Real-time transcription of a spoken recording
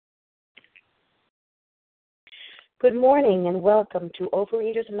Good morning and welcome to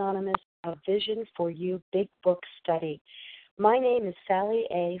Overeaters Anonymous, A Vision for You Big Book Study. My name is Sally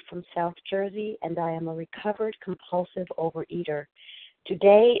A. from South Jersey, and I am a recovered compulsive overeater.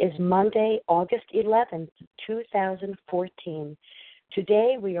 Today is Monday, August 11th, 2014.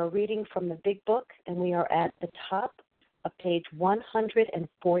 Today we are reading from the Big Book, and we are at the top of page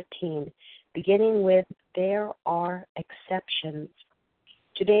 114, beginning with There Are Exceptions.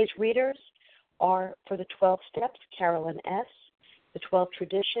 Today's readers are for the 12 Steps, Carolyn S., the 12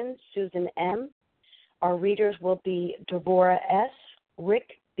 Traditions, Susan M. Our readers will be Deborah S.,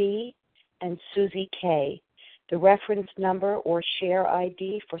 Rick B., and Susie K. The reference number or share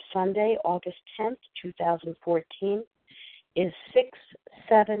ID for Sunday, August 10th, 2014 is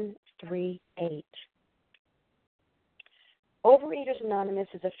 6738. Overeaters Anonymous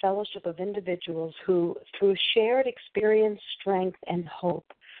is a fellowship of individuals who, through shared experience, strength, and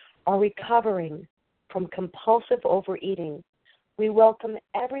hope, are recovering from compulsive overeating. We welcome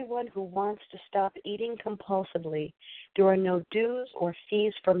everyone who wants to stop eating compulsively. There are no dues or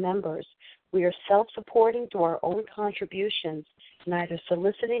fees for members. We are self-supporting through our own contributions, neither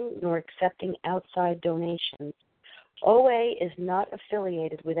soliciting nor accepting outside donations. OA is not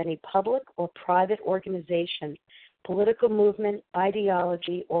affiliated with any public or private organization, political movement,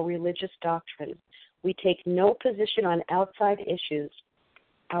 ideology, or religious doctrine. We take no position on outside issues.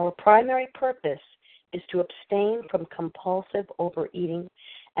 Our primary purpose is to abstain from compulsive overeating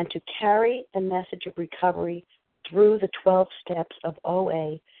and to carry the message of recovery through the 12 steps of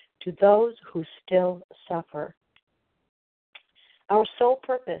OA to those who still suffer. Our sole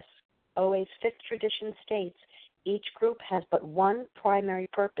purpose, OA's fifth tradition states, each group has but one primary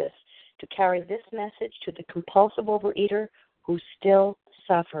purpose, to carry this message to the compulsive overeater who still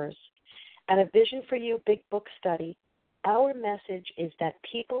suffers. At A Vision for You Big Book Study, our message is that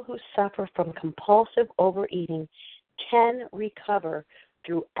people who suffer from compulsive overeating can recover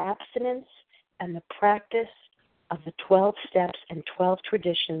through abstinence and the practice of the 12 steps and 12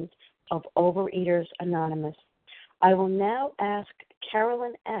 traditions of Overeaters Anonymous. I will now ask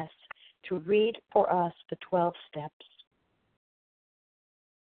Carolyn S. to read for us the 12 steps.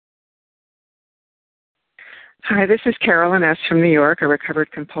 Hi, this is Carolyn S. from New York, a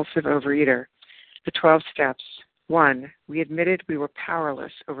recovered compulsive overeater. The 12 steps. 1. We admitted we were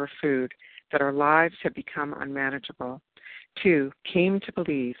powerless over food, that our lives had become unmanageable. 2. Came to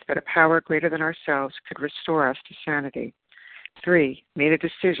believe that a power greater than ourselves could restore us to sanity. 3. Made a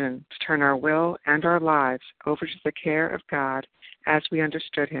decision to turn our will and our lives over to the care of God as we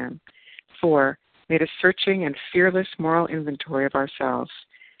understood Him. 4. Made a searching and fearless moral inventory of ourselves.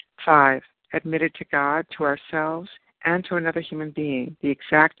 5. Admitted to God, to ourselves, and to another human being the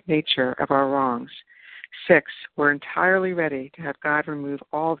exact nature of our wrongs. 6. We're entirely ready to have God remove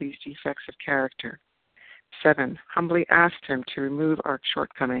all these defects of character. 7. Humbly asked Him to remove our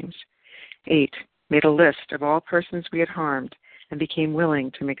shortcomings. 8. Made a list of all persons we had harmed and became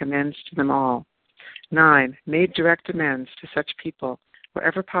willing to make amends to them all. 9. Made direct amends to such people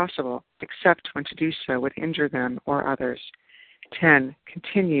wherever possible, except when to do so would injure them or others. 10.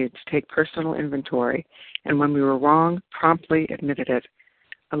 Continued to take personal inventory, and when we were wrong, promptly admitted it.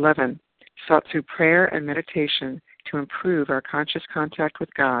 11. Sought through prayer and meditation to improve our conscious contact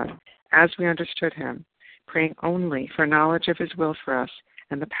with God as we understood Him, praying only for knowledge of His will for us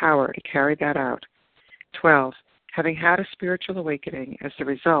and the power to carry that out. 12. Having had a spiritual awakening as the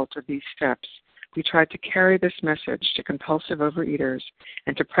result of these steps, we tried to carry this message to compulsive overeaters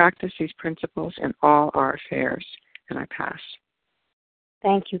and to practice these principles in all our affairs. And I pass.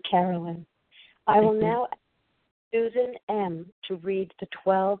 Thank you, Carolyn. I will now ask Susan M. to read the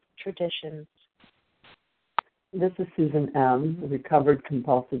 12 traditions. This is Susan M., a recovered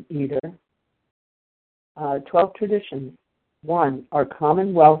compulsive eater. 12 traditions. 1. Our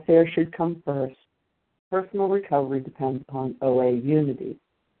common welfare should come first. Personal recovery depends upon OA unity.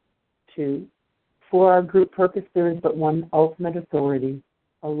 2. For our group purpose, there is but one ultimate authority,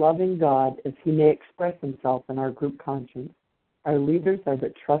 a loving God as He may express Himself in our group conscience. Our leaders are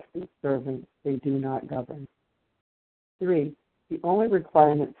but trusted servants, they do not govern. 3. The only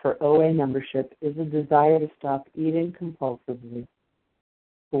requirement for OA membership is a desire to stop eating compulsively.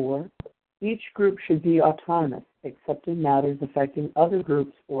 4. Each group should be autonomous, except in matters affecting other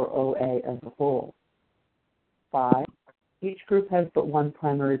groups or OA as a whole. 5. Each group has but one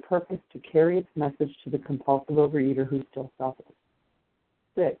primary purpose, to carry its message to the compulsive overeater who still suffers.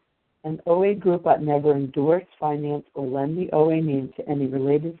 6. An OA group ought never endorse, finance, or lend the OA name to any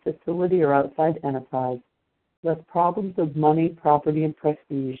related facility or outside enterprise, lest problems of money, property, and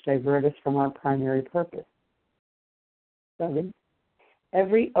prestige divert us from our primary purpose. 7.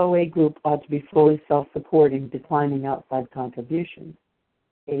 Every OA group ought to be fully self-supporting, declining outside contributions.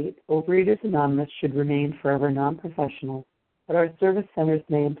 8. Overeaters Anonymous should remain forever non-professional, but our service centers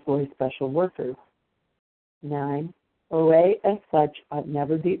may employ special workers. 9. OA as such ought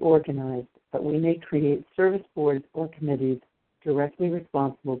never be organized, but we may create service boards or committees directly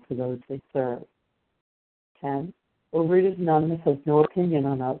responsible to those they serve. 10. Overeaters Anonymous has no opinion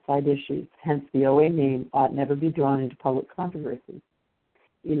on outside issues, hence the OA name ought never be drawn into public controversy.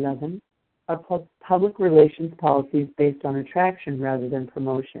 11. Our public relations policy is based on attraction rather than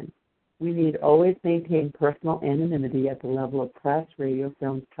promotion. We need always maintain personal anonymity at the level of press, radio,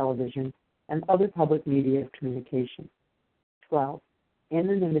 films, television, and other public media of communication. 12.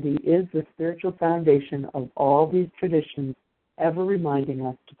 Anonymity is the spiritual foundation of all these traditions, ever reminding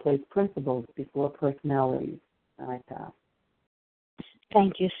us to place principles before personalities. I pass.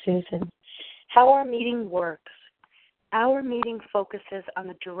 Thank you, Susan. How our meeting works. Our meeting focuses on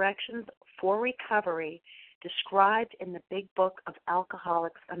the directions for recovery described in the Big Book of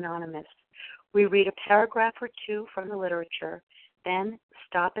Alcoholics Anonymous. We read a paragraph or two from the literature, then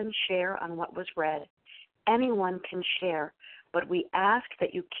stop and share on what was read. Anyone can share, but we ask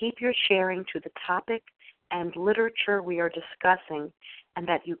that you keep your sharing to the topic and literature we are discussing, and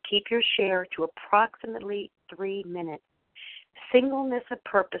that you keep your share to approximately 3 minutes. Singleness of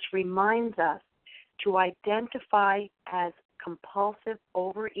purpose reminds us to identify as compulsive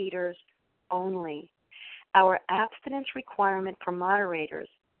overeaters only. Our abstinence requirement for moderators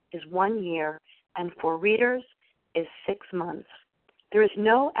is 1 year, and for readers is 6 months. There is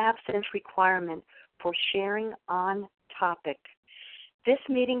no abstinence requirement for sharing on topic. This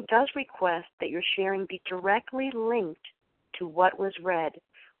meeting does request that your sharing be directly linked to what was read.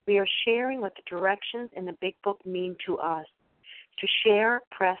 We are sharing what the directions in the Big Book mean to us. To share,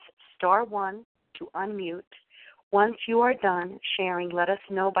 press *1 to unmute. Once you are done sharing, let us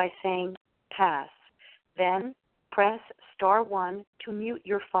know by saying pass. Then press *1 to mute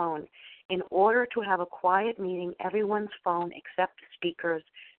your phone. In order to have a quiet meeting, everyone's phone except the speakers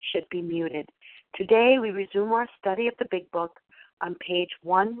should be muted. Today we resume our study of the Big Book on page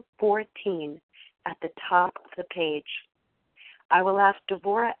 114 at the top of the page. I will ask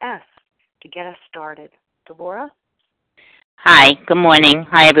Devorah S. to get us started. Devorah? Hi, good morning.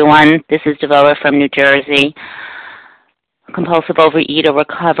 Hi, everyone. This is Devorah from New Jersey. Compulsive overeater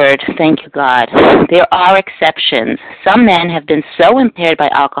recovered. Thank you, God. There are exceptions. Some men have been so impaired by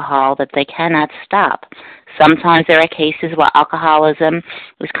alcohol that they cannot stop. Sometimes there are cases where alcoholism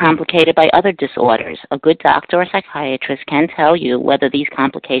is complicated by other disorders. A good doctor or psychiatrist can tell you whether these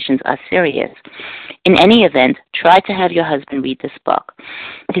complications are serious. In any event, try to have your husband read this book.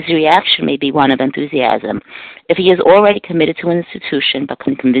 His reaction may be one of enthusiasm. If he is already committed to an institution but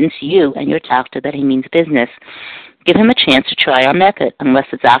can convince you and your doctor that he means business, give him a chance to try our method unless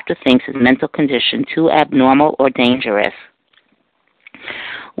the doctor thinks his mental condition too abnormal or dangerous.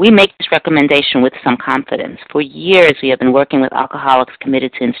 We make this recommendation with some confidence. For years, we have been working with alcoholics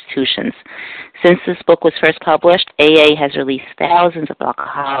committed to institutions. Since this book was first published, AA has released thousands of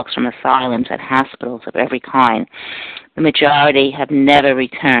alcoholics from asylums and hospitals of every kind. The majority have never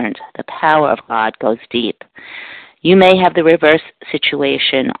returned. The power of God goes deep. You may have the reverse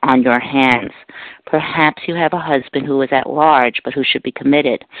situation on your hands. Perhaps you have a husband who is at large but who should be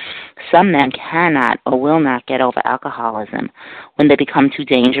committed. Some men cannot or will not get over alcoholism. When they become too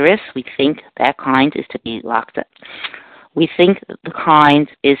dangerous, we think that kind is to be locked up. We think the kind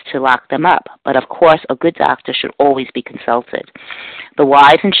is to lock them up, but of course a good doctor should always be consulted. The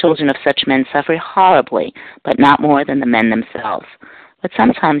wives and children of such men suffer horribly, but not more than the men themselves. But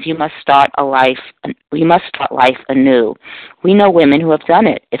sometimes you must start life anew. We know women who have done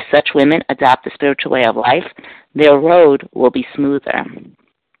it. If such women adopt the spiritual way of life, their road will be smoother.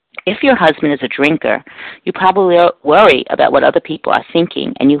 If your husband is a drinker, you probably worry about what other people are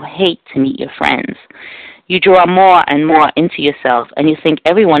thinking, and you hate to meet your friends. You draw more and more into yourself, and you think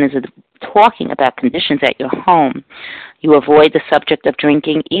everyone is talking about conditions at your home. You avoid the subject of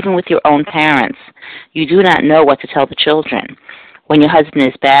drinking, even with your own parents. You do not know what to tell the children. When your husband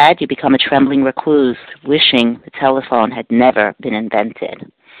is bad, you become a trembling recluse, wishing the telephone had never been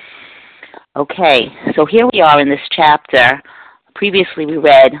invented. Okay, so here we are in this chapter. Previously we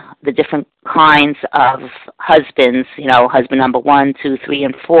read the different kinds of husbands, husband number 1, 2, 3,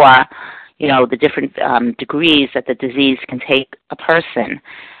 and 4, the different degrees that the disease can take a person.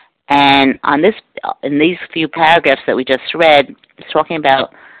 And in these few paragraphs that we just read, it's talking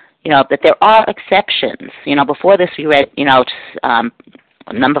about that there are exceptions. Before this we read,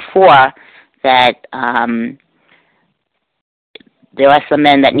 number 4, that there are some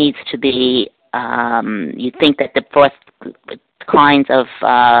men that needs to be, you think that the fourth kinds of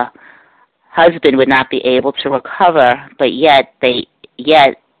husband would not be able to recover, but yet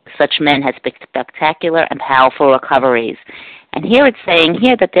such men have spectacular and powerful recoveries. And here it's saying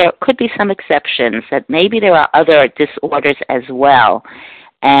here that there could be some exceptions, that maybe there are other disorders as well.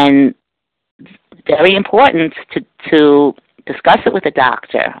 And very important to discuss it with a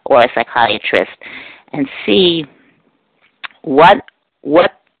doctor or a psychiatrist and see what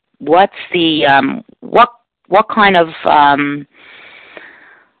kind of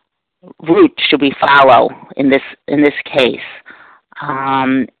route should we follow in this case.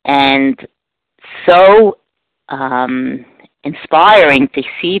 And so inspiring to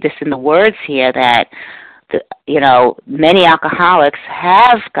see this in the words here that many alcoholics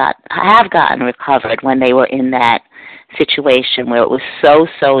have gotten recovered when they were in that situation where it was so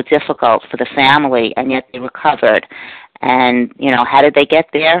difficult for the family, and yet they recovered. And how did they get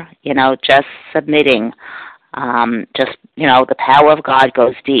there? Just submitting. The power of God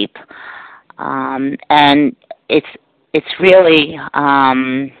goes deep, and it's really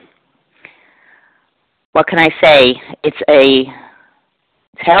what can I say? It's a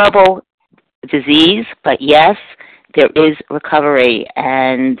terrible disease, but yes, there is recovery,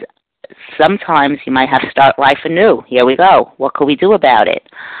 and sometimes you might have to start life anew. Here we go. What can we do about it?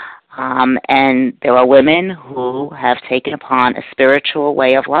 And there are women who have taken upon a spiritual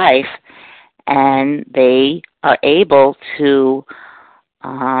way of life, and they are able to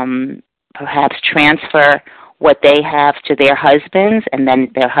perhaps transfer what they have to their husbands, and then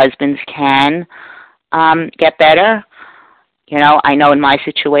their husbands can get better. I know in my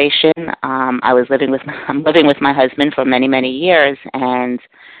situation, I'm living with my husband for many years, and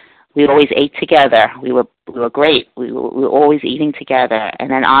we always ate together. We were great. We were always eating together. And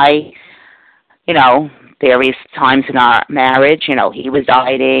then various times in our marriage, he was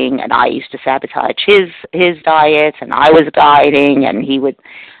dieting, and I used to sabotage his diet, and I was dieting, and we were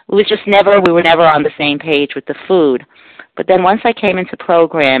never on the same page with the food. But then once I came into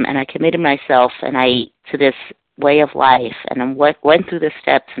program and I committed myself to this way of life, and I went through the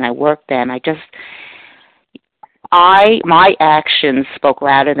steps and I worked them, my actions spoke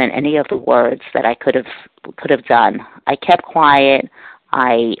louder than any of the words that I could have done. I kept quiet.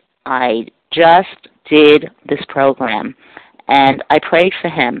 I just did this program, and I prayed for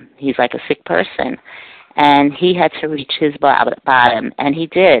him. He's like a sick person, and he had to reach his bottom, and he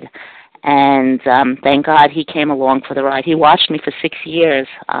did. And thank God he came along for the ride. He watched me for 6 years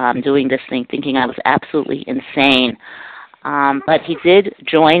doing this thing, thinking I was absolutely insane. But he did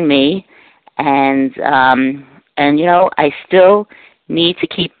join me, and I still need to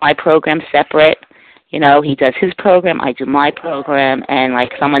keep my program separate. He does his program, I do my program, and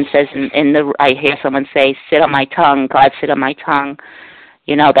like someone says I hear someone say, "Sit on my tongue, God, sit on my tongue."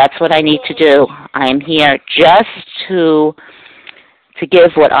 That's what I need to do. I am here just to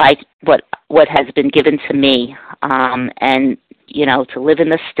give what has been given to me, and to live in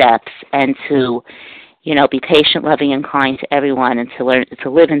the steps, and to be patient, loving, and kind to everyone, and to learn to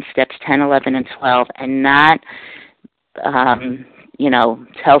live in steps 10, 11, and 12, and not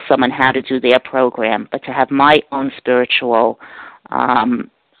tell someone how to do their program, but to have my own spiritual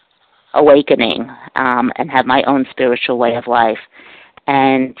awakening, and have my own spiritual way of life,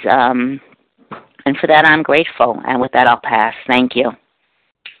 and for that I'm grateful. And with that, I'll pass. Thank you.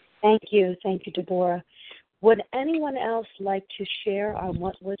 Thank you, Deborah. Would anyone else like to share on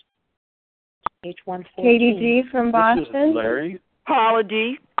what was page 114? Katie G. from Boston. This is Larry. Paula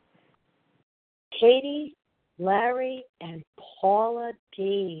D. Katie, Larry, and Paula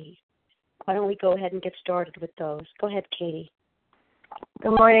D. Why don't we go ahead and get started with those? Go ahead, Katie.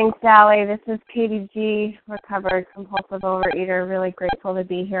 Good morning, Sally. This is Katie G., recovered compulsive overeater. Really grateful to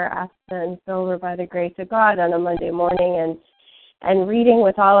be here, abstinent and sober by the grace of God on a Monday morning and reading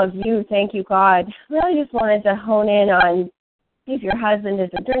with all of you. Thank you, God. Really just wanted to hone in on, if your husband is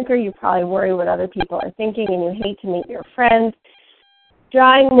a drinker, you probably worry what other people are thinking, and you hate to meet your friends.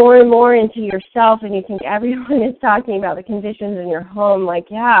 Drawing more and more into yourself, and you think everyone is talking about the conditions in your home.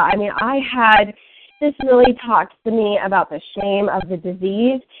 This really talks to me about the shame of the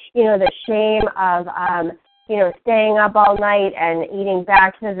disease, the shame of, staying up all night and eating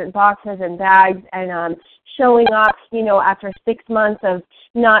boxes and bags, and showing up, after 6 months of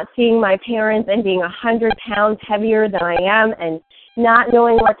not seeing my parents and being 100 pounds heavier than I am, and not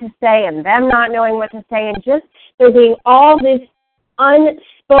knowing what to say, and them not knowing what to say, and just there being all this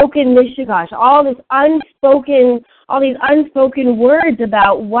unspoken mishigash, all these unspoken words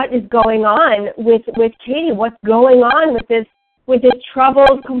about what is going on with Katie, what's going on with with this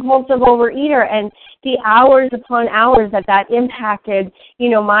troubled compulsive overeater, and the hours upon hours that impacted,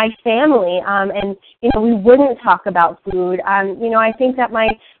 my family. And we wouldn't talk about food. I think that my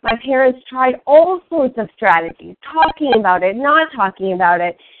parents tried all sorts of strategies, talking about it, not talking about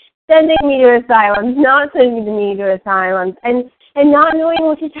it, sending me to asylums, not sending me to asylums, and not knowing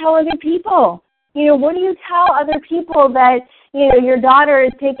what to tell other people. What do you tell other people that, your daughter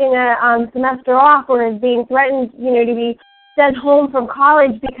is taking a semester off or is being threatened, to be sent home from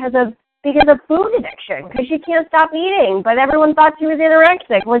college because of food addiction, because she can't stop eating, but everyone thought she was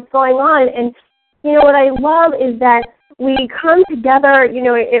anorexic. What's going on? And, what I love is that we come together,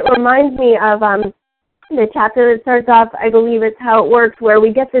 it reminds me of the chapter that starts off, I believe it's How It Works, where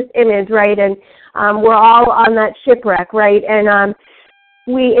we get this image, right, and we're all on that shipwreck, right, and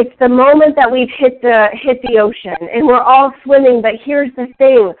it's the moment that we've hit the ocean, and we're all swimming, but here's the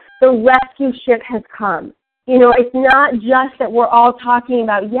thing, the rescue ship has come. It's not just that we're all talking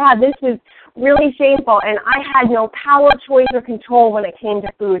about, this was really shameful, and I had no power, choice, or control when it came to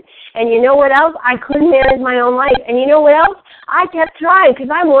food. And you know what else? I couldn't manage my own life. And you know what else? I kept trying because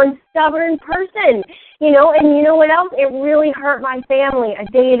I'm one stubborn person. And you know what else? It really hurt my family a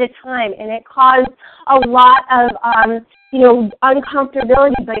day at a time, and it caused a lot of,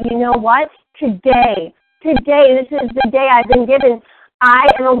 uncomfortability. But you know what? Today, this is the day I've been given. I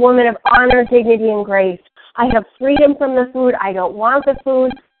am a woman of honor, dignity, and grace. I have freedom from the food. I don't want the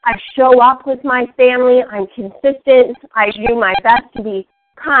food. I show up with my family. I'm consistent. I do my best to be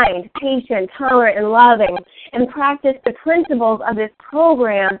kind, patient, tolerant, and loving, and practice the principles of this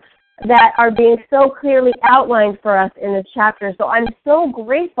program that are being so clearly outlined for us in this chapter. So I'm so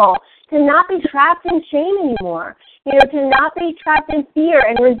grateful to not be trapped in shame anymore, to not be trapped in fear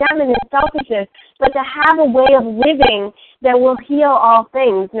and resentment and selfishness, but to have a way of living that will heal all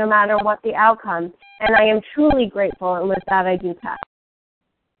things, no matter what the outcome. And I am truly grateful, and with that, I do pass.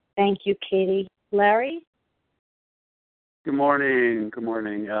 Thank you, Katie. Larry? Good morning.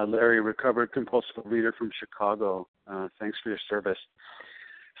 Larry, recovered compulsive overeater from Chicago. Thanks for your service.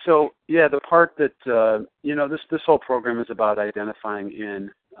 So, the part that, this whole program is about identifying in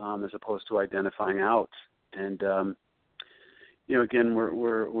as opposed to identifying out. And, again,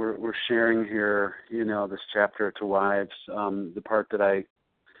 we're sharing here, this chapter to wives. The part that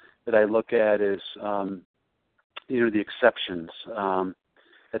I look at is, the exceptions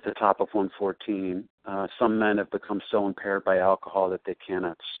at the top of 114. Some men have become so impaired by alcohol that they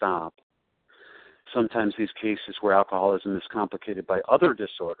cannot stop. Sometimes these cases where alcoholism is complicated by other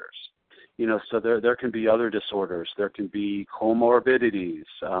disorders, so there can be other disorders. There can be comorbidities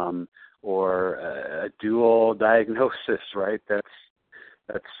or a dual diagnosis, right?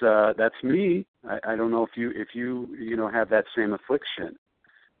 That's me. I don't know if you have that same affliction.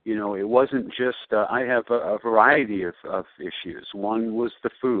 It wasn't just, I have a variety of issues. One was the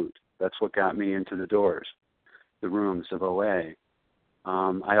food. That's what got me into the doors, the rooms of OA.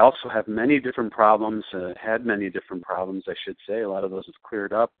 I also have many different problems, had many different problems, I should say. A lot of those have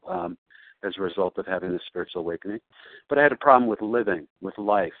cleared up as a result of having a spiritual awakening. But I had a problem with living, with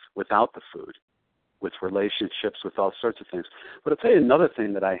life, without the food, with relationships, with all sorts of things. But I'll tell you another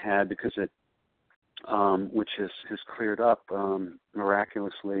thing that I had, because it, which has cleared up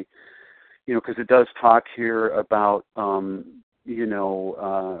miraculously, because it does talk here about,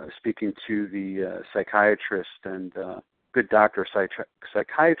 speaking to the psychiatrist, and good doctor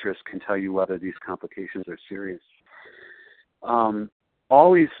psychiatrist can tell you whether these complications are serious.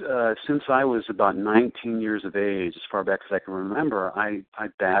 Always, since I was about 19 years of age, as far back as I can remember, I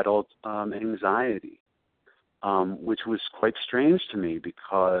battled anxiety. Which was quite strange to me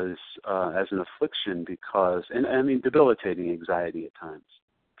because, as an affliction, and I mean debilitating anxiety at times.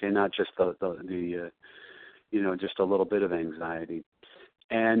 Okay, not just the just a little bit of anxiety.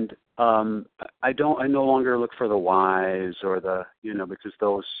 And I no longer look for the whys or the, because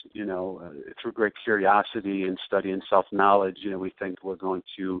those, through great curiosity and study and self-knowledge, we think we're going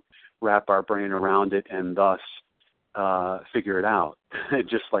to wrap our brain around it and thus figure it out,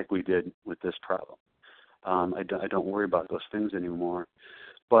 just like we did with this problem. I don't worry about those things anymore.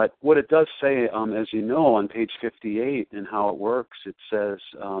 But what it does say, as you know, on page 58 in How It Works, it says,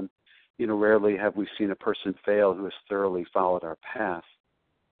 rarely have we seen a person fail who has thoroughly followed our path.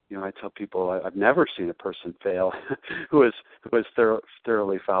 I tell people I've never seen a person fail who has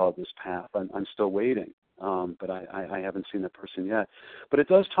thoroughly followed this path. I'm still waiting, but I haven't seen that person yet. But it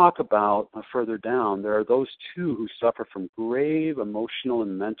does talk about, further down, there are those too who suffer from grave emotional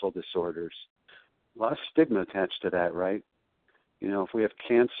and mental disorders. A lot of stigma attached to that, right? If we have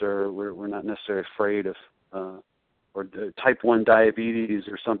cancer, we're not necessarily afraid of, or type 1 diabetes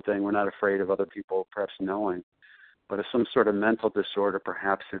or something, we're not afraid of other people perhaps knowing. But if some sort of mental disorder,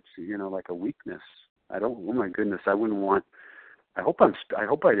 perhaps it's, like a weakness. Oh my goodness, I wouldn't want, I hope I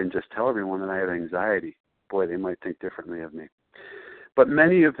didn't just tell everyone that I have anxiety. Boy, they might think differently of me. But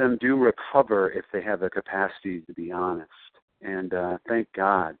many of them do recover if they have the capacity to be honest. And thank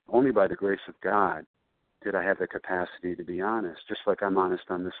God, only by the grace of God did I have the capacity to be honest, just like I'm honest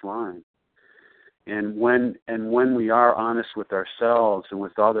on this line. And when we are honest with ourselves and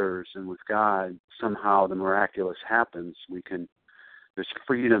with others and with God, somehow the miraculous happens. There's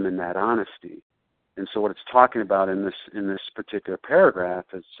freedom in that honesty. And so what it's talking about in this particular paragraph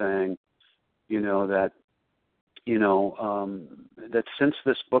is saying, that since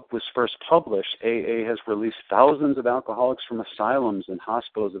this book was first published, AA has released thousands of alcoholics from asylums and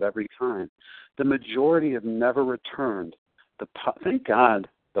hospitals of every kind. The majority have never returned. Thank God,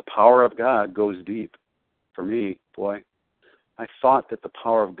 the power of God goes deep. For me, boy, I thought that the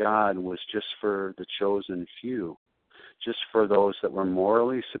power of God was just for the chosen few, just for those that were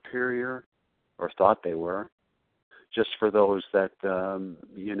morally superior or thought they were, just for those that,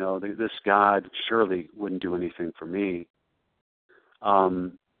 this God surely wouldn't do anything for me,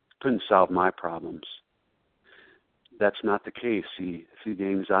 couldn't solve my problems. That's not the case. See, the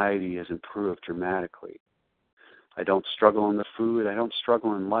anxiety has improved dramatically. I don't struggle in the food. I don't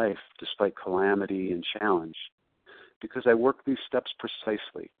struggle in life despite calamity and challenge because I work these steps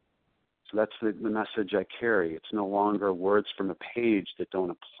precisely. So that's the message I carry. It's no longer words from a page that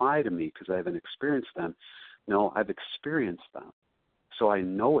don't apply to me because I haven't experienced them. No, I've experienced them. So I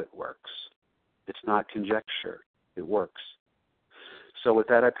know it works. It's not conjecture. It works. So with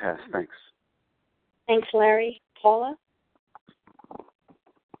that, I pass. Thanks. Thanks, Larry. Paula?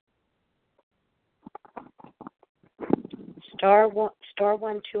 Star one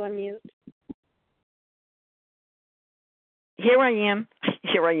to unmute. Here I am.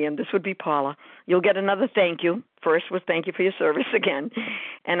 This would be Paula. You'll get another thank you. First was thank you for your service again.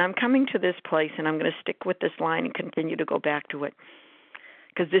 And I'm coming to this place, and I'm going to stick with this line and continue to go back to it.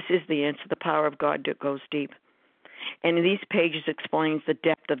 Because this is the answer. The power of God goes deep. And in these pages explains the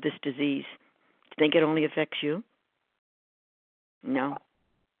depth of this disease. Do you think it only affects you? No.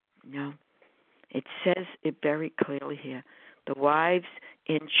 It says it very clearly here. The wives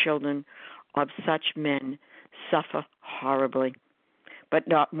and children of such men suffer horribly, but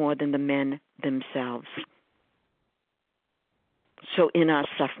not more than the men themselves. So in our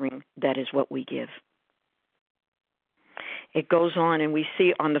suffering, that is what we give. It goes on, and we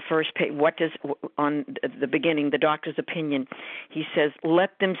see on the first page, on the beginning, the doctor's opinion, he says,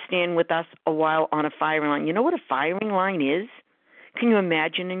 let them stand with us a while on a firing line. You know what a firing line is? Can you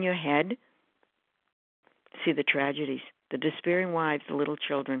imagine in your head? See the tragedies, the despairing wives, the little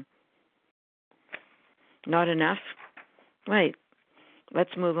children. Not enough? Wait,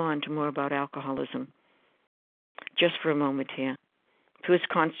 let's move on to more about alcoholism. Just for a moment here. To his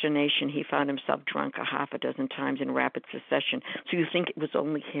consternation, he found himself drunk a half a dozen times in rapid succession. So you think it was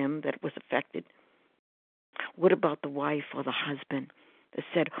only him that was affected? What about the wife or the husband that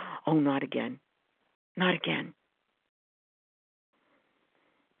said, oh, not again, not again?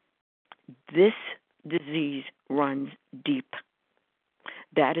 This disease runs deep.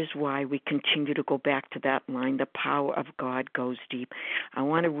 That is why we continue to go back to that line. The power of God goes deep. I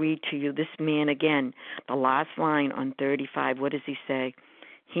want to read to you this man again, the last line on 35. What does he say?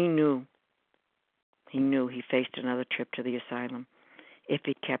 He knew he faced another trip to the asylum if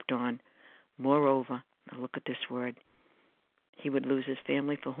he kept on. Moreover, now look at this word, he would lose his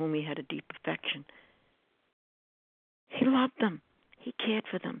family for whom he had a deep affection. He loved them. He cared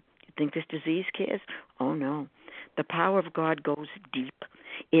for them. You think this disease cares? Oh, no. The power of God goes deep.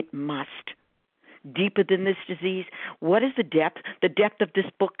 It must. Deeper than this disease. What is the depth? The depth of this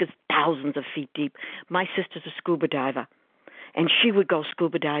book is thousands of feet deep. My sister's a scuba diver, and she would go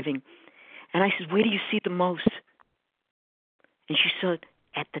scuba diving. And I said, where do you see the most? And she said,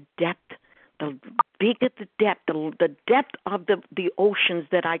 at the depth, the bigger the depth, the depth of the oceans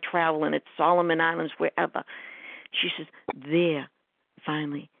that I travel in, at Solomon Islands, wherever. She says, there,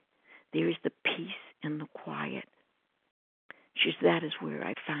 finally, there is the peace and the quiet. She says, that is where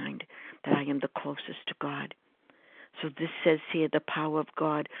I find that I am the closest to God. So this says here, the power of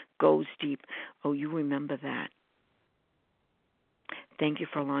God goes deep. Oh, you remember that. Thank you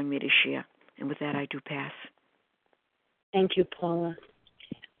for allowing me to share. And with that, I do pass. Thank you, Paula.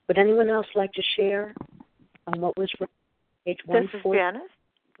 Would anyone else like to share on what was page 140? This is Janice.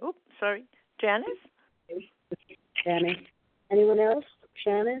 Oops, sorry. Janice? Janice. Anyone else?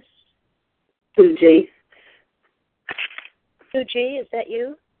 Janice? Suji. Suji, is that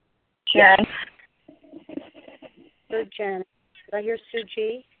you? Yes. Good, Janice. Did I hear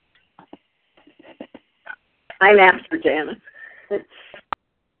Suji? I'm after Janice. Okay,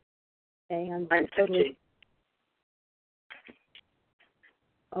 I'm Suji.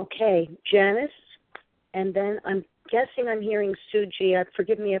 Okay, Janice, and then I'm guessing I'm hearing Suji.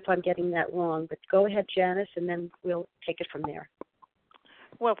 Forgive me if I'm getting that wrong, but go ahead, Janice, and then we'll take it from there.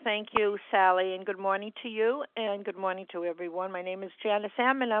 Well, thank you, Sally, and good morning to you, and good morning to everyone. My name is Janice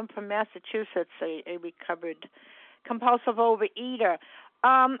M., and I'm from Massachusetts, a recovered compulsive overeater.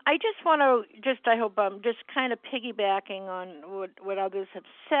 I just want to, I hope I'm just kind of piggybacking on what others have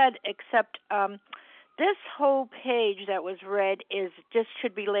said, except this whole page that was read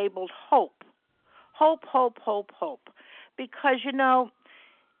should be labeled hope. Hope, hope, hope, hope. Because,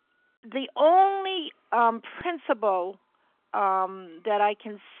 the only principle that I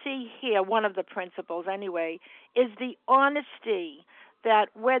can see here, one of the principles anyway, is the honesty that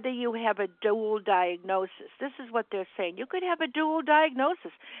whether you have a dual diagnosis. This is what they're saying. You could have a dual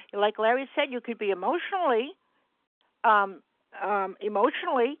diagnosis. Like Larry said, you could be emotionally, but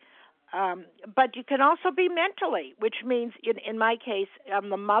you can also be mentally, which means, in my case, I'm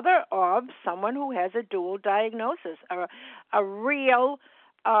the mother of someone who has a dual diagnosis, a real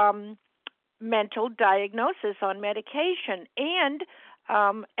mental diagnosis on medication, and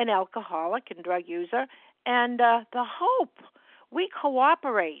an alcoholic and drug user, and the hope. We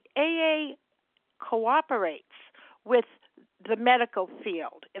cooperate. AA cooperates with the medical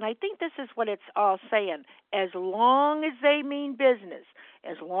field, and I think this is what it's all saying. As long as they mean business,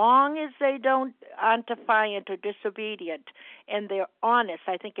 as long as they aren't defiant or disobedient, and they're honest.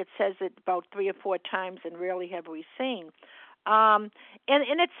 I think it says it about 3 or 4 times, and rarely have we seen. And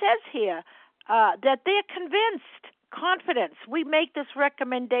it says here that they're convinced, confidence. We make this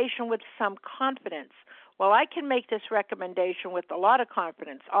recommendation with some confidence. Well, I can make this recommendation with a lot of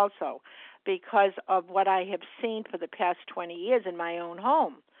confidence also, because of what I have seen for the past 20 years in my own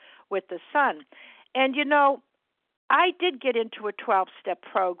home with the son. And, I did get into a 12-step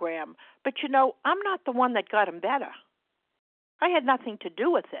program, but, I'm not the one that got him better. I had nothing to do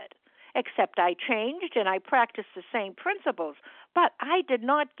with it, except I changed and I practiced the same principles, but I did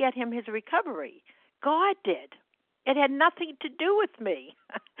not get him his recovery. God did. It had nothing to do with me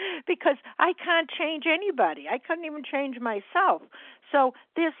because I can't change anybody. I couldn't even change myself. So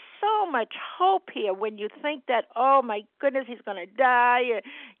there's so much hope here when you think that, oh, my goodness, he's going to die.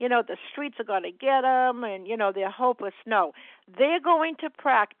 The streets are going to get him and, they're hopeless. No, they're going to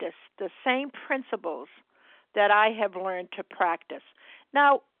practice the same principles that I have learned to practice.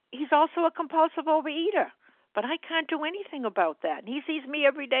 Now, he's also a compulsive overeater, but I can't do anything about that. And he sees me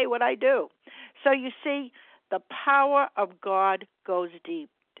every day what I do. So you see, the power of God goes deep.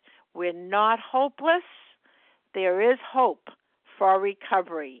 We're not hopeless. There is hope for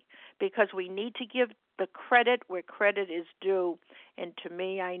recovery because we need to give the credit where credit is due. And to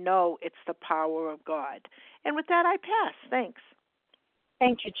me, I know it's the power of God. And with that, I pass. Thanks.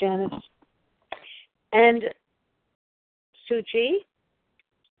 Thank you, Janice. And Suji?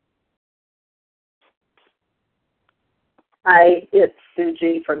 Hi, it's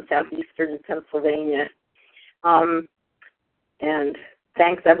Suji from southeastern Pennsylvania. And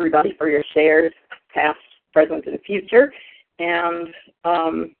thanks, everybody, for your shares, past, present, and future. And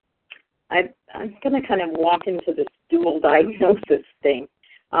I'm going to kind of walk into this dual diagnosis thing.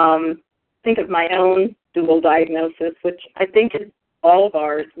 Think of my own dual diagnosis, which I think is all of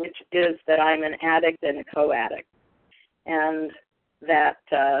ours, which is that I'm an addict and a co-addict. And that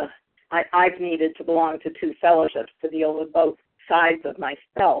I've needed to belong to 2 fellowships to deal with both sides of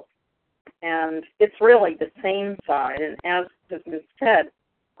myself. And it's really the same side. And as has been said,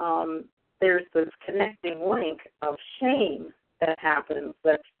 there's this connecting link of shame that happens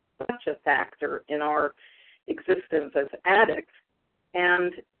that's such a factor in our existence as addicts.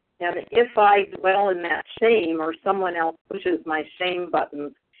 And if I dwell in that shame or someone else pushes my shame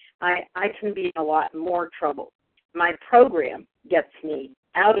buttons, I can be in a lot more trouble. My program gets me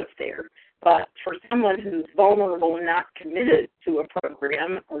out of there. But for someone who's vulnerable and not committed to a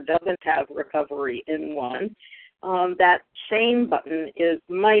program or doesn't have recovery in one, that shame button is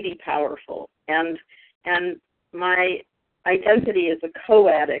mighty powerful. And my identity as a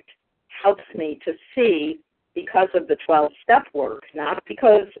co-addict helps me to see, because of the 12-step work, not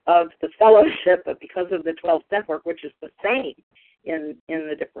because of the fellowship, but because of the 12-step work, which is the same in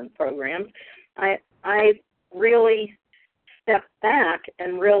the different programs, I really step back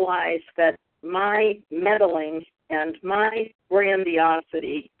and realize that my meddling and my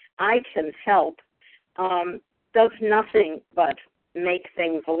grandiosity, I can help, does nothing but make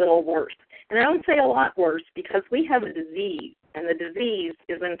things a little worse. And I don't say a lot worse because we have a disease, and the disease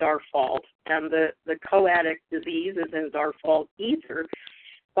isn't our fault, and the co-addict disease isn't our fault either.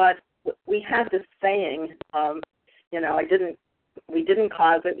 But we have this saying We didn't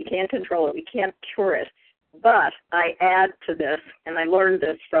cause it. We can't control it. We can't cure it. But I add to this, and I learned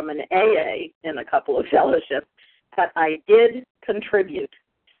this from an AA in a couple of fellowships, but I did contribute.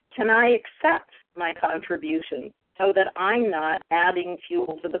 Can I accept my contribution so that I'm not adding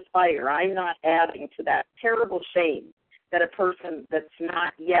fuel to the fire? I'm not adding to that terrible shame that a person that's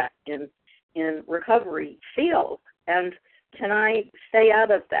not yet in recovery feels. And can I stay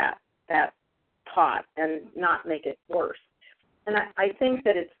out of that pot and not make it worse? And I think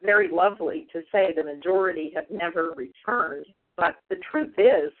that it's very lovely to say the majority have never returned, but the truth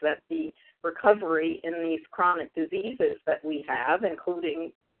is that the recovery in these chronic diseases that we have,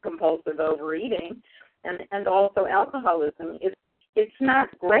 including compulsive overeating and also alcoholism, it's not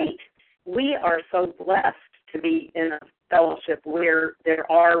great. We are so blessed to be in a fellowship where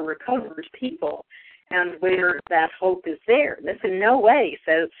there are recovered people and where that hope is there. This in no way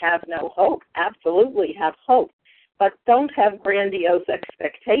says have no hope. Absolutely have hope. But don't have grandiose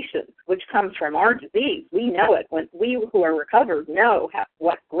expectations, which comes from our disease. We know it. When we who are recovered know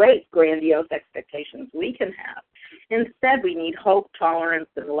what great grandiose expectations we can have. Instead, we need hope, tolerance,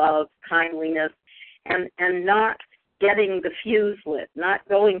 and love, kindliness, and not getting the fuse lit, not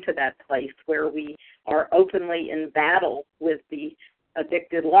going to that place where we are openly in battle with the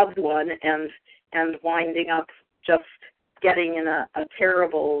addicted loved one and winding up just getting in a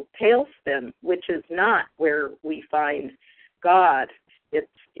terrible tailspin, which is not where we find God.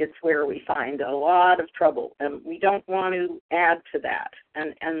 It's where we find a lot of trouble, and we don't want to add to that.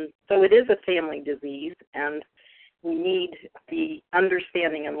 And so it is a family disease, and we need the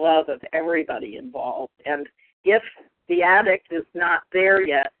understanding and love of everybody involved. And if the addict is not there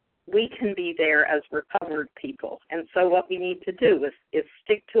yet, we can be there as recovered people. And so what we need to do is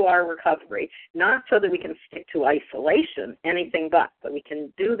stick to our recovery, not so that we can stick to isolation, anything but we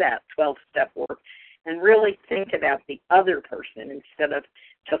can do that 12-step work and really think about the other person instead of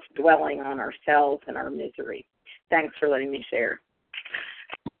just dwelling on ourselves and our misery. Thanks for letting me share.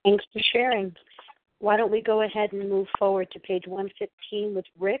 Thanks for sharing. Why don't we go ahead and move forward to page 115 with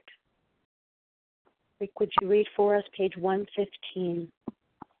Rick? Rick, would you read for us page 115?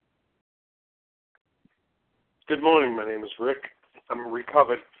 Good morning. My name is Rick. I'm a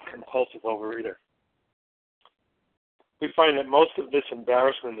recovered compulsive overeater. We find that most of this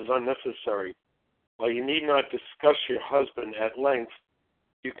embarrassment is unnecessary. While you need not discuss your husband at length,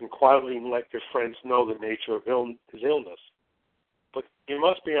 you can quietly let your friends know the nature of his illness. But you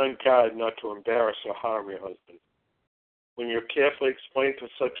must be on guard not to embarrass or harm your husband. When you carefully explain to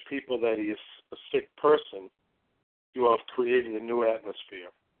such people that he is a sick person, you have created a new atmosphere.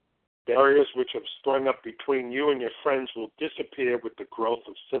 Barriers which have sprung up between you and your friends will disappear with the growth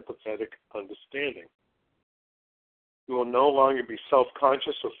of sympathetic understanding. You will no longer be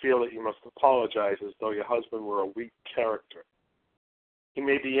self-conscious or feel that you must apologize as though your husband were a weak character. He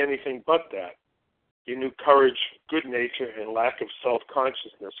may be anything but that. Your new courage, good nature, and lack of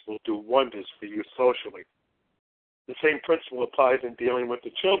self-consciousness will do wonders for you socially. The same principle applies in dealing with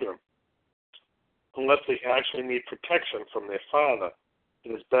the children. Unless they actually need protection from their father, it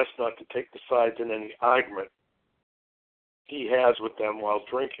is best not to take the sides in any argument he has with them while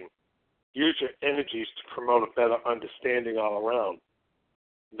drinking. Use your energies to promote a better understanding all around.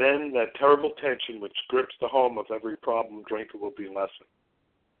 Then that terrible tension which grips the home of every problem drinker will be lessened.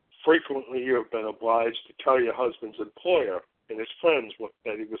 Frequently you have been obliged to tell your husband's employer and his friends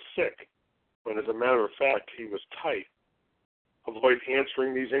that he was sick, when as a matter of fact he was tight. Avoid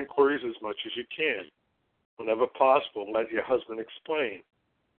answering these inquiries as much as you can. Whenever possible, let your husband explain.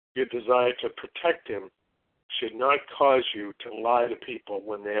 Your desire to protect him should not cause you to lie to people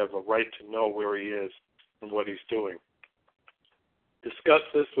when they have a right to know where he is and what he's doing. Discuss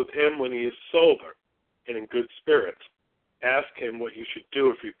this with him when he is sober and in good spirits. Ask him what you should do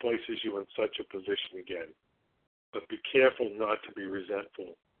if he places you in such a position again. But be careful not to be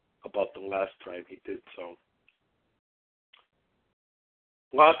resentful about the last time he did so.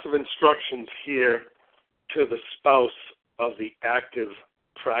 Lots of instructions here to the spouse of the active,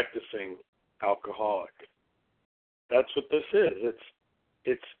 practicing alcoholic. That's what this is.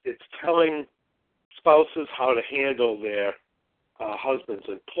 It's telling spouses how to handle their husband's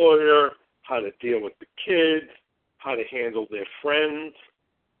employer, how to deal with the kids, how to handle their friends,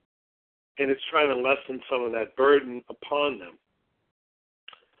 and it's trying to lessen some of that burden upon them.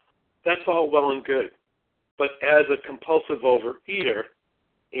 That's all well and good. But as a compulsive overeater,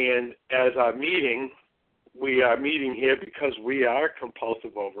 and as our meeting, we are meeting here because we are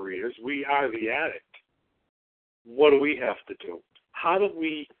compulsive overeaters. We are the addict. What do we have to do? How do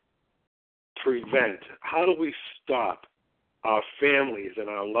we prevent? How do we stop our families and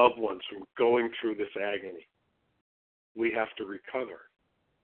our loved ones from going through this agony. We have to recover.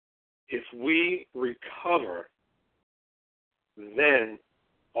 If we recover, then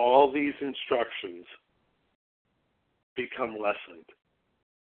all these instructions become lessened.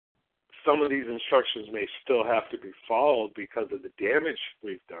 Some of these instructions may still have to be followed because of the damage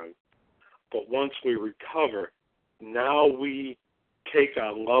we've done, but once we recover, now we take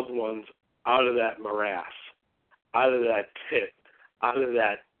our loved ones out of that morass, out of that pit, out of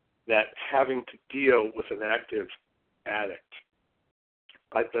that having to deal with an active addict.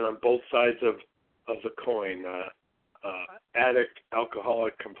 I've been on both sides of the coin. Addict,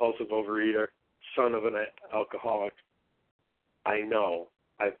 alcoholic, compulsive overeater, son of an alcoholic. I know.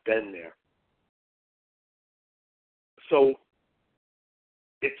 I've been there. So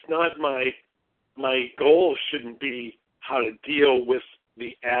it's not my goal shouldn't be how to deal with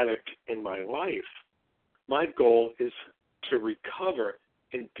the addict in my life. My goal is to recover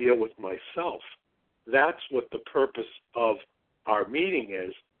and deal with myself. That's what the purpose of our meeting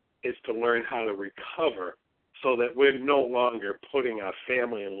is to learn how to recover so that we're no longer putting our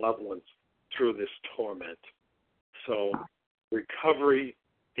family and loved ones through this torment. So recovery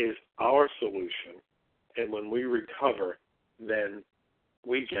is our solution, and when we recover, then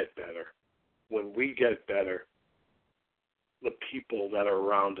we get better. When we get better, the people that are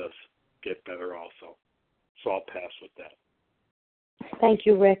around us get better also. So I'll pass with that. Thank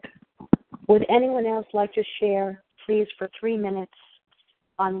you, Rick. Would anyone else like to share, please, for 3 minutes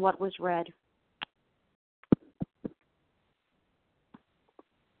on what was read?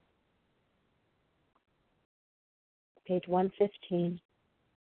 Page 115.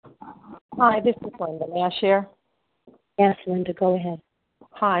 Hi, this is Linda. May I share? Yes, Linda, go ahead.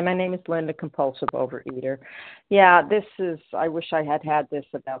 Hi, my name is Linda, compulsive overeater. Yeah, I wish I had this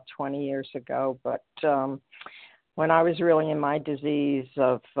about 20 years ago, but when I was really in my disease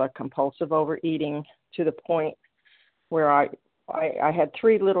of compulsive overeating to the point where I had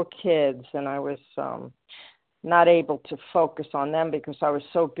 3 little kids and I was not able to focus on them because I was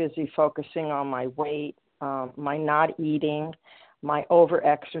so busy focusing on my weight, my not eating, my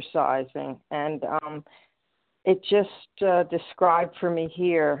over-exercising, and it just described for me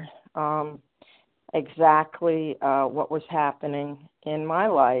here exactly what was happening in my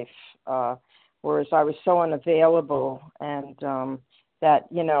life, whereas I was so unavailable, and that,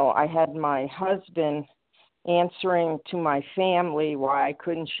 I had my husband answering to my family why I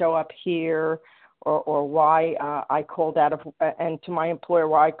couldn't show up here, or why I called out of, and to my employer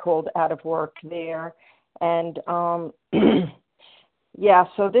why I called out of work there. And yeah,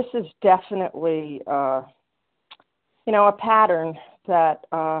 so this is definitely a pattern that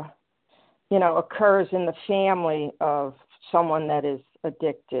occurs in the family of someone that is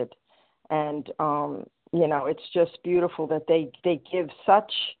addicted. And it's just beautiful that they give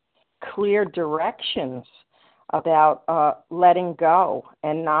such clear directions about letting go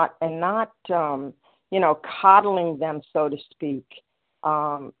and not coddling them, so to speak.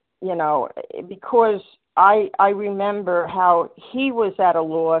 Because I remember how he was at a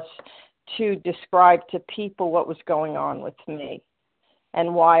loss to describe to people what was going on with me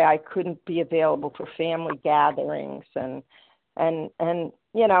and why I couldn't be available for family gatherings and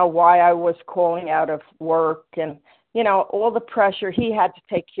why I was calling out of work and all the pressure. He had to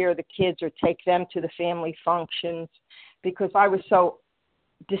take care of the kids or take them to the family functions because I was so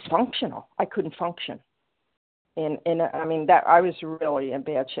dysfunctional. I couldn't function. I was really in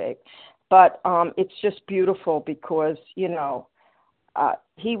bad shape. But it's just beautiful because,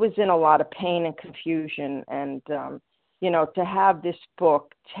 he was in a lot of pain and confusion. And, to have this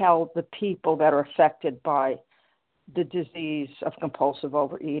book tell the people that are affected by the disease of compulsive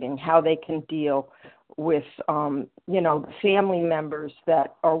overeating, how they can deal with, the family members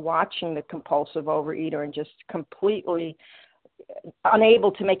that are watching the compulsive overeater and just completely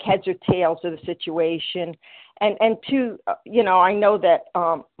unable to make heads or tails of the situation. And two, I know that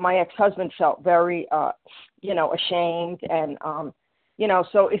my ex-husband felt very, ashamed. And,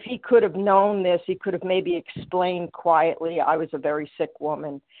 so if he could have known this, he could have maybe explained quietly, I was a very sick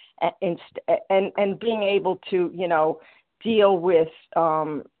woman. And being able to, deal with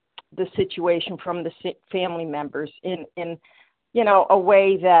the situation from the family members in a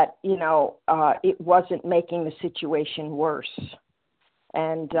way that, it wasn't making the situation worse.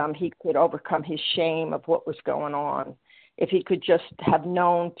 And he could overcome his shame of what was going on. If he could just have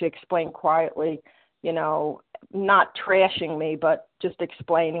known to explain quietly, not trashing me, but just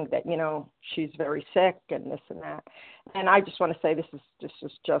explaining that, she's very sick and this and that. And I just want to say this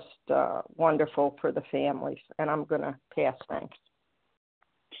is just wonderful for the families. And I'm going to pass. Thanks.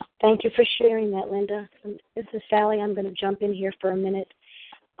 Thank you for sharing that, Linda. This is Sally. I'm going to jump in here for a minute.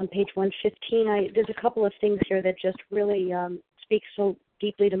 On page 115, there's a couple of things here that just really speak so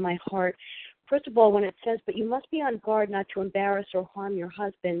deeply to my heart. First of all, when it says, but you must be on guard not to embarrass or harm your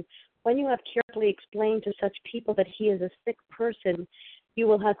husband, when you have carefully explained to such people that he is a sick person, you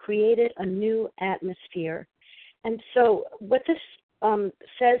will have created a new atmosphere. And so what this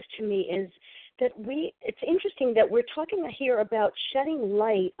says to me is that it's interesting that we're talking here about shedding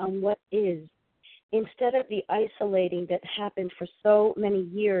light on what is, instead of the isolating that happened for so many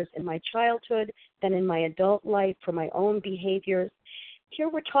years in my childhood, then in my adult life for my own behaviors. Here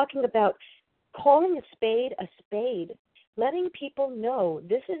we're talking about calling a spade, letting people know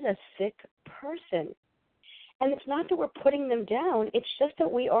this is a sick person. And it's not that we're putting them down, it's just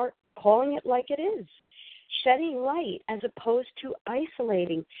that we are calling it like it is. Shedding light as opposed to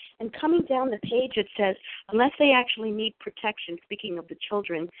isolating. And coming down the page it says, unless they actually need protection, speaking of the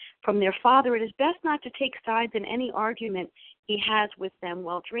children, from their father, it is best not to take sides in any argument he has with them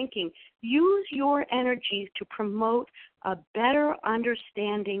while drinking. Use your energies to promote a better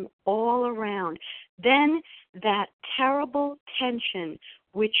understanding all around. Then that terrible tension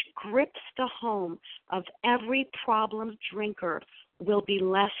which grips the home of every problem drinker will be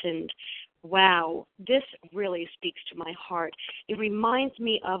lessened. Wow, this really speaks to my heart. It reminds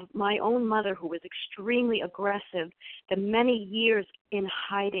me of my own mother, who was extremely aggressive, the many years in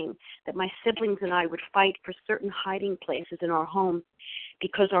hiding, that my siblings and I would fight for certain hiding places in our home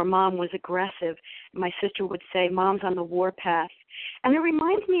because our mom was aggressive. My sister would say, Mom's on the warpath. And it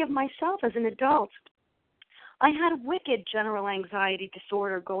reminds me of myself as an adult. I had a wicked general anxiety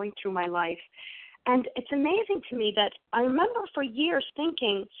disorder going through my life. And it's amazing to me that I remember for years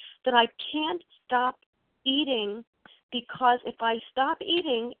thinking that I can't stop eating because if I stop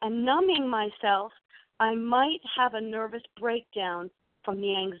eating and numbing myself, I might have a nervous breakdown from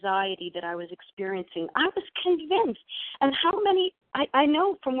the anxiety that I was experiencing. I was convinced. And how many, I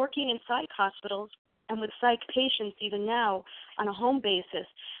know from working in psych hospitals and with psych patients even now on a home basis,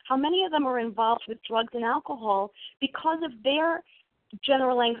 how many of them are involved with drugs and alcohol because of their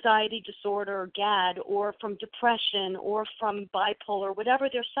general anxiety disorder or GAD, or from depression or from bipolar, whatever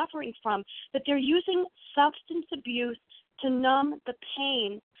they're suffering from, that they're using substance abuse to numb the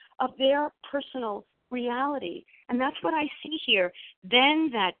pain of their personal reality. And that's what I see here. Then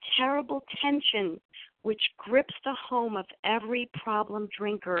that terrible tension which grips the home of every problem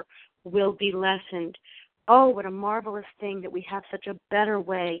drinker will be lessened. Oh, what a marvelous thing that we have such a better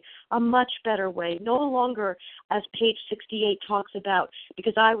way, a much better way, no longer, as page 68 talks about,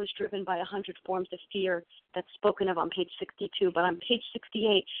 because I was driven by 100 forms of fear that's spoken of on page 62, but on page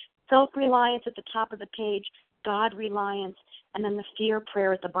 68, self-reliance at the top of the page, God-reliance, and then the fear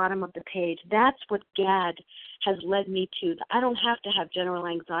prayer at the bottom of the page. That's what GAD has led me to. I don't have to have general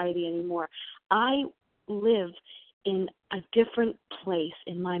anxiety anymore. I live in a different place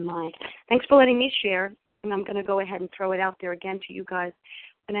in my mind. Thanks for letting me share. And I'm going to go ahead and throw it out there again to you guys.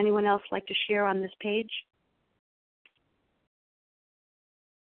 Would anyone else like to share on this page?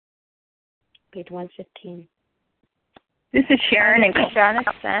 Page 115. This is Sharon and Janice.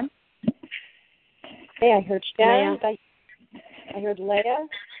 Hey, I heard Sharon. I heard Leah.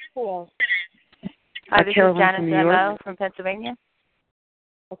 Who else? Hi, this is Janice M.O. from Pennsylvania.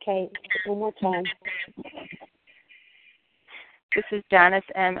 Okay, one more time. This is Janice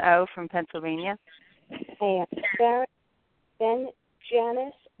M.O. from Pennsylvania. Hey, Sharon, then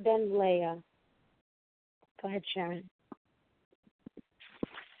Janice, then Leah. Go ahead, Sharon.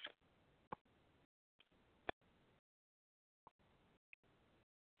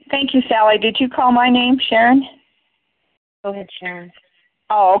 Thank you, Sally. Did you call my name, Sharon? Go ahead, Sharon.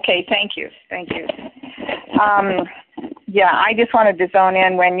 Oh, okay. Thank you. Thank you. Yeah, I just wanted to zone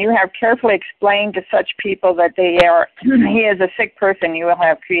in. When you have carefully explained to such people that he is a sick person, you will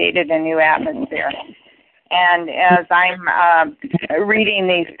have created a new atmosphere. And as I'm reading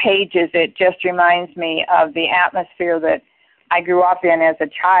these pages, it just reminds me of the atmosphere that I grew up in as a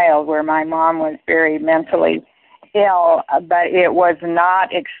child, where my mom was very mentally ill, but it was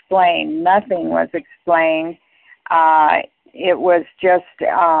not explained. Nothing was explained. It was just,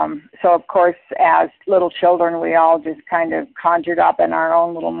 so of course, as little children, we all just kind of conjured up in our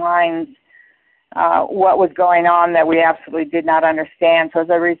own little minds what was going on that we absolutely did not understand. So as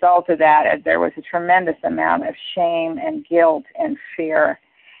a result of that, there was a tremendous amount of shame and guilt and fear.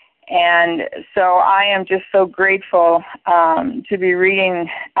 And so I am just so grateful to be reading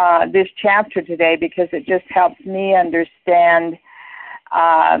this chapter today, because it just helps me understand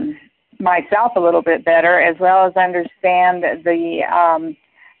myself a little bit better, as well as understand the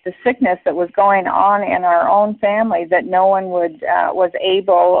the sickness that was going on in our own family that no one was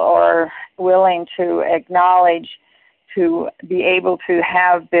able or willing to acknowledge, to be able to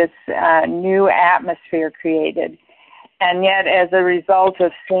have this new atmosphere created. And yet, as a result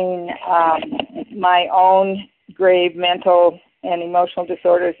of seeing my own grave mental and emotional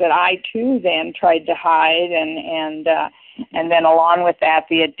disorders that I too then tried to hide, and then along with that,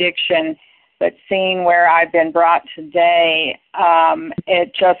 the addiction. But seeing where I've been brought today,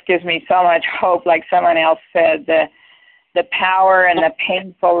 it just gives me so much hope. Like someone else said, the power and the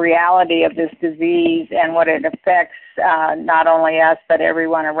painful reality of this disease and what it affects not only us but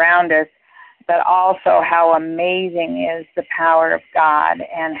everyone around us, but also how amazing is the power of God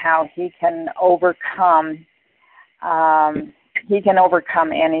and how He can overcome. He can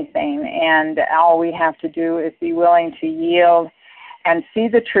overcome anything, and all we have to do is be willing to yield and see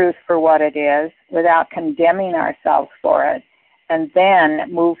the truth for what it is without condemning ourselves for it, and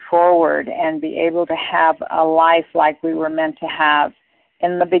then move forward and be able to have a life like we were meant to have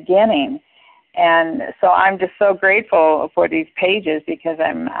in the beginning. And so I'm just so grateful for these pages, because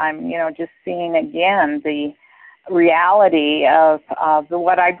I'm just seeing again the reality of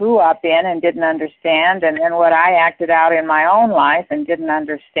what I grew up in and didn't understand, and then what I acted out in my own life and didn't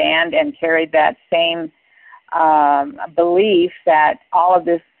understand, and carried that same belief that all of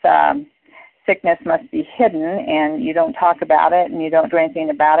this sickness must be hidden, and you don't talk about it and you don't do anything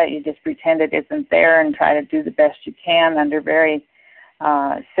about it. You just pretend it isn't there and try to do the best you can under very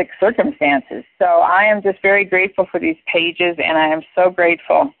sick circumstances. So I am just very grateful for these pages, and I am so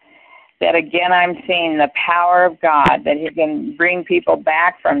grateful that again I'm seeing the power of God, that He can bring people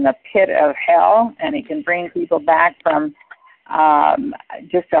back from the pit of hell, and He can bring people back from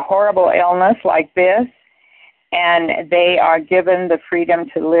just a horrible illness like this, and they are given the freedom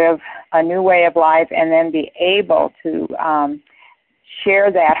to live a new way of life and then be able to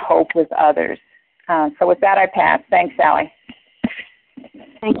share that hope with others. So with that, I pass. Thanks, Sally.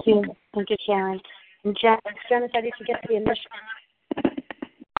 Thank you. Thank you, Karen. And Janice, I did you get the initial?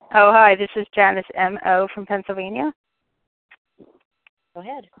 Oh, hi. This is Janice M.O. from Pennsylvania. Go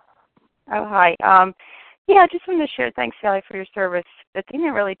ahead. Oh, hi. I just wanted to share, thanks, Sally, for your service. The thing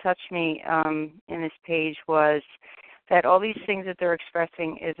that really touched me in this page was that all these things that they're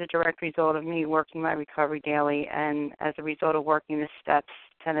expressing is a direct result of me working my recovery daily, and as a result of working the steps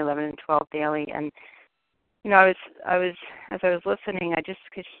 10, 11, and 12 daily. And, as I was listening, I just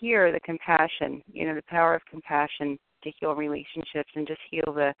could hear the compassion, the power of compassion to heal relationships and just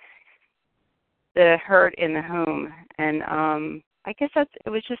heal the hurt in the home. And I guess it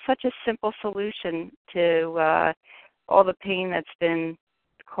was just such a simple solution to all the pain that's been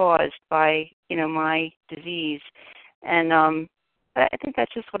caused by, my disease. And I think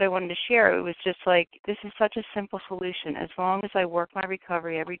that's just what I wanted to share. It was just like, this is such a simple solution. As long as I work my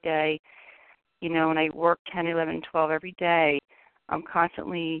recovery every day, and I work 10, 11, 12 every day, I'm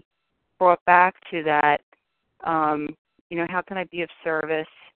constantly brought back to that, how can I be of service?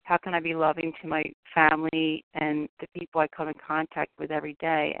 How can I be loving to my family and the people I come in contact with every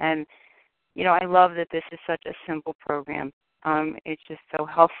day? And, I love that this is such a simple program. It's just so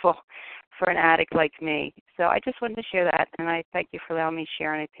helpful for an addict like me. So I just wanted to share that, and I thank you for allowing me to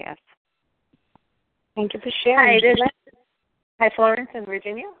share, and I pass. Thank you for sharing. Hi, Florence in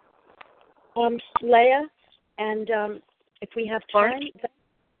Virginia. Leah, and if we have time,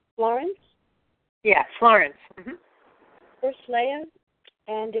 Florence? Yeah, Florence. Mm-hmm. First Leah,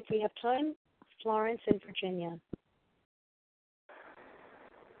 and if we have time, Florence in Virginia.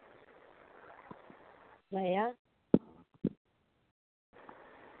 Leah?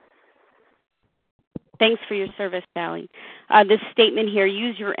 Thanks for your service, Sally. This statement here,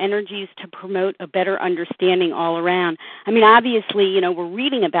 use your energies to promote a better understanding all around. I mean, obviously, we're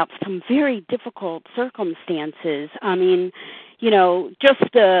reading about some very difficult circumstances. I mean, just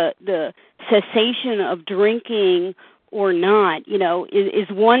the cessation of drinking or not, is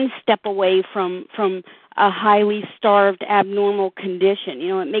one step away from a highly starved, abnormal condition.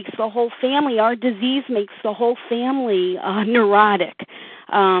 It makes the whole family, our disease makes the whole family neurotic.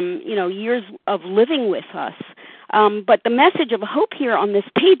 Years of living with us. But the message of hope here on this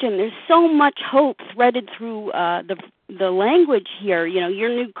page, and there's so much hope threaded through the language here. Your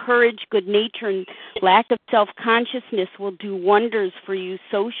new courage, good nature, and lack of self-consciousness will do wonders for you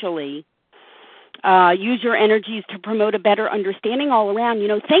socially. Use your energies to promote a better understanding all around.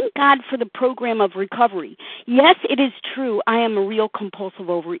 Thank God for the program of recovery. Yes, it is true I am a real compulsive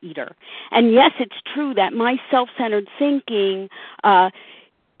overeater. And yes, it's true that my self-centered thinking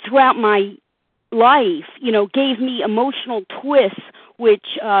throughout my life, gave me emotional twists which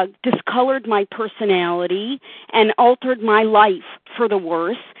discolored my personality and altered my life for the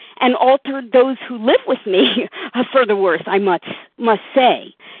worse, and altered those who live with me for the worse, I must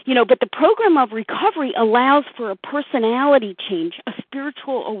say. But the program of recovery allows for a personality change, a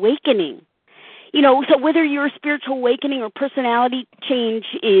spiritual awakening. So whether your spiritual awakening or personality change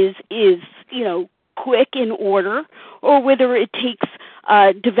is quick in order, or whether it takes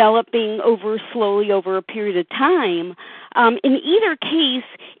developing slowly over a period of time, in either case,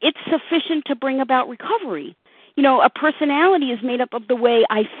 it's sufficient to bring about recovery. A personality is made up of the way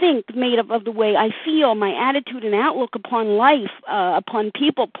I think, made up of the way I feel, my attitude and outlook upon life, upon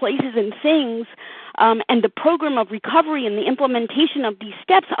people, places, and things. And the program of recovery and the implementation of these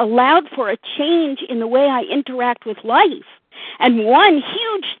steps allowed for a change in the way I interact with life. And one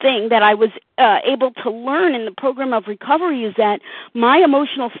huge thing that I was able to learn in the program of recovery is that my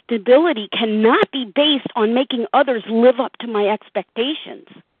emotional stability cannot be based on making others live up to my expectations.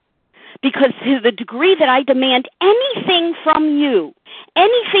 Because to the degree that I demand anything from you,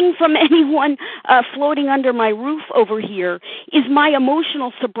 anything from anyone floating under my roof over here, is my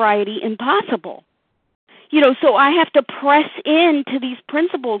emotional sobriety impossible. So I have to press into these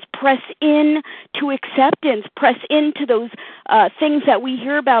principles, press in to acceptance, press into those things that we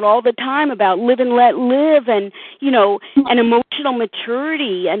hear about all the time about live and let live, and, and emotional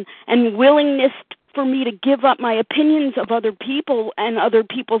maturity and willingness for me to give up my opinions of other people and other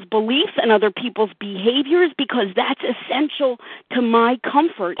people's beliefs and other people's behaviors, because that's essential to my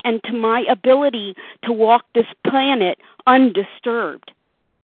comfort and to my ability to walk this planet undisturbed.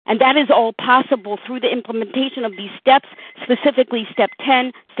 And that is all possible through the implementation of these steps, specifically Step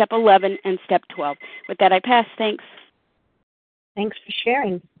 10, Step 11, and Step 12. With that, I pass. Thanks. Thanks for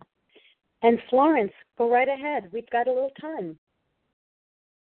sharing. And Florence, go right ahead. We've got a little time.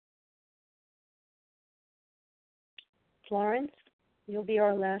 Florence, you'll be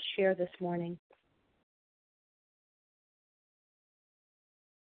our last share this morning.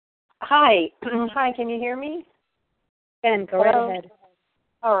 Hi. Hi, can you hear me? Ben, go right ahead.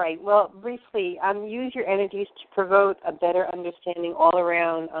 All right. Well, briefly, use your energies to promote a better understanding all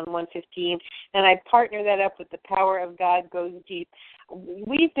around on 115, and I partner that up with the power of God goes deep.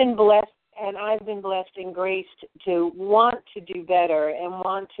 We've been blessed, and I've been blessed and graced to want to do better and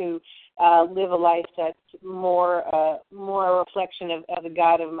want to live a life that's more a reflection of the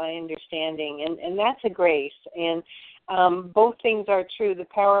God of my understanding, and that's a grace. And both things are true. The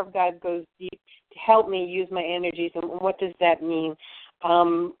power of God goes deep to help me use my energies, and what does that mean?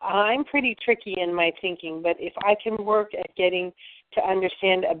 I'm pretty tricky in my thinking, but if I can work at getting to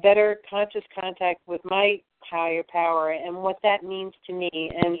understand a better conscious contact with my higher power and what that means to me,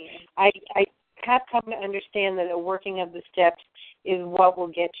 and I have come to understand that the working of the steps is what will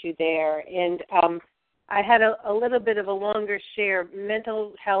get you there. And I had a little bit of a longer share.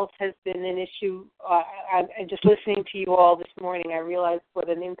 Mental health has been an issue. I'm just listening to you all this morning, I realized what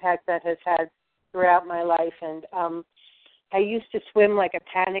an impact that has had throughout my life. And I used to swim like a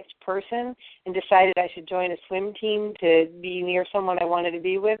panicked person and decided I should join a swim team to be near someone I wanted to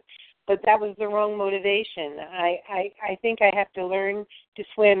be with, but that was the wrong motivation. I think I have to learn to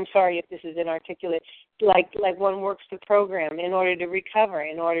swim, sorry if this is inarticulate, like one works the program in order to recover,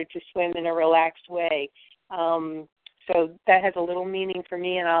 in order to swim in a relaxed way. So that has a little meaning for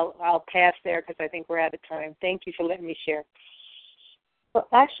me, and I'll pass there because I think we're out of time. Thank you for letting me share. Well,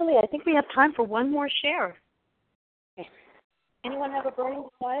 actually, I think we have time for one more share. Okay. Anyone have a burning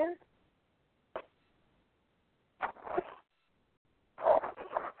desire?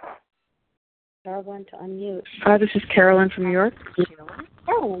 Star one to unmute. This is Carolyn from New York.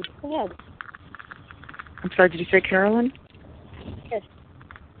 Carolyn, go ahead. I'm sorry, did you say Carolyn? Yes.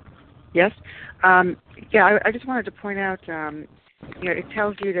 Yes? I just wanted to point out, it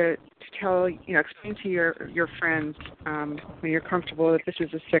tells you to explain to your friends when you're comfortable that this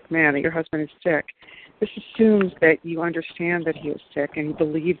is a sick man, that your husband is sick. This assumes that you understand that he is sick and you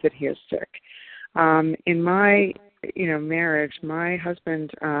believe that he is sick. In my, marriage, my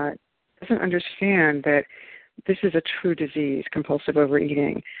husband doesn't understand that this is a true disease, compulsive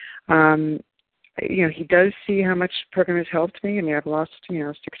overeating. He does see how much the program has helped me. I mean, I've lost,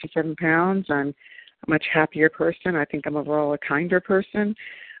 67 pounds. I'm a much happier person. I think I'm overall a kinder person.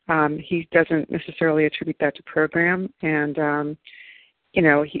 He doesn't necessarily attribute that to program, and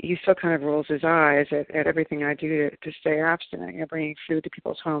he still kind of rolls his eyes at everything I do to stay abstinent, bringing food to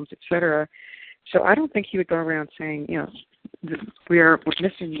people's homes, etc. So I don't think he would go around saying, we're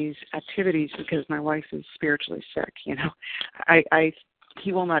missing these activities because my wife is spiritually sick.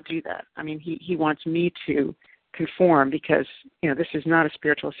 He will not do that. I mean, he wants me to conform because this is not a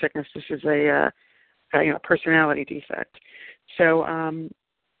spiritual sickness. This is a personality defect. So,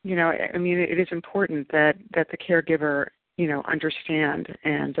 you know, I mean, it is important that the caregiver, you know, understand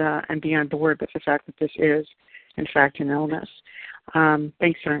and be on board with the fact that this is, in fact, an illness.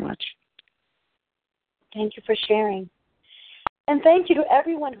 Thanks very much. Thank you for sharing. And thank you to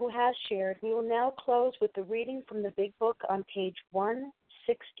everyone who has shared. We will now close with the reading from the Big Book on page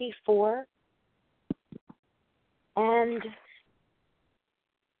 164. And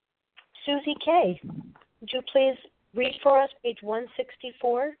Susie K., would you please read for us page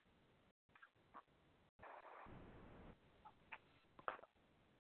 164?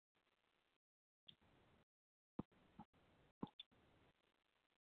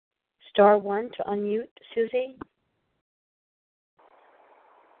 Star 1 to unmute, Susie.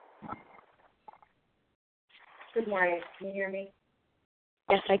 Good morning. Can you hear me?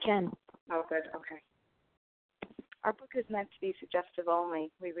 Yes, I can. Oh, good. Okay. Our book is meant to be suggestive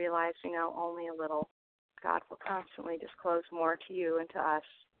only. We realize we know only a little. God will constantly disclose more to you and to us.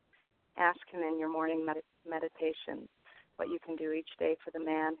 Ask Him in your morning meditation what you can do each day for the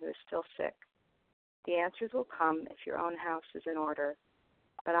man who is still sick. The answers will come if your own house is in order,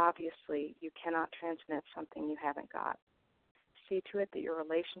 but obviously you cannot transmit something you haven't got. See to it that your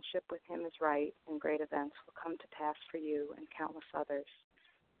relationship with Him is right, and great events will come to pass for you and countless others.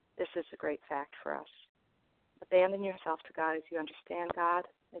 This is a great fact for us. Abandon yourself to God as you understand God.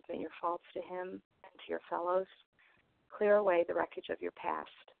 Admit your faults to Him and to your fellows. Clear away the wreckage of your past.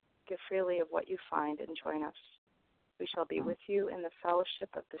 Give freely of what you find and join us. We shall be with you in the fellowship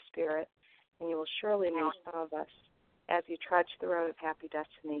of the Spirit, and you will surely meet some of us as you trudge the road of happy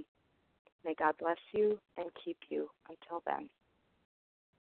destiny. May God bless you and keep you until then.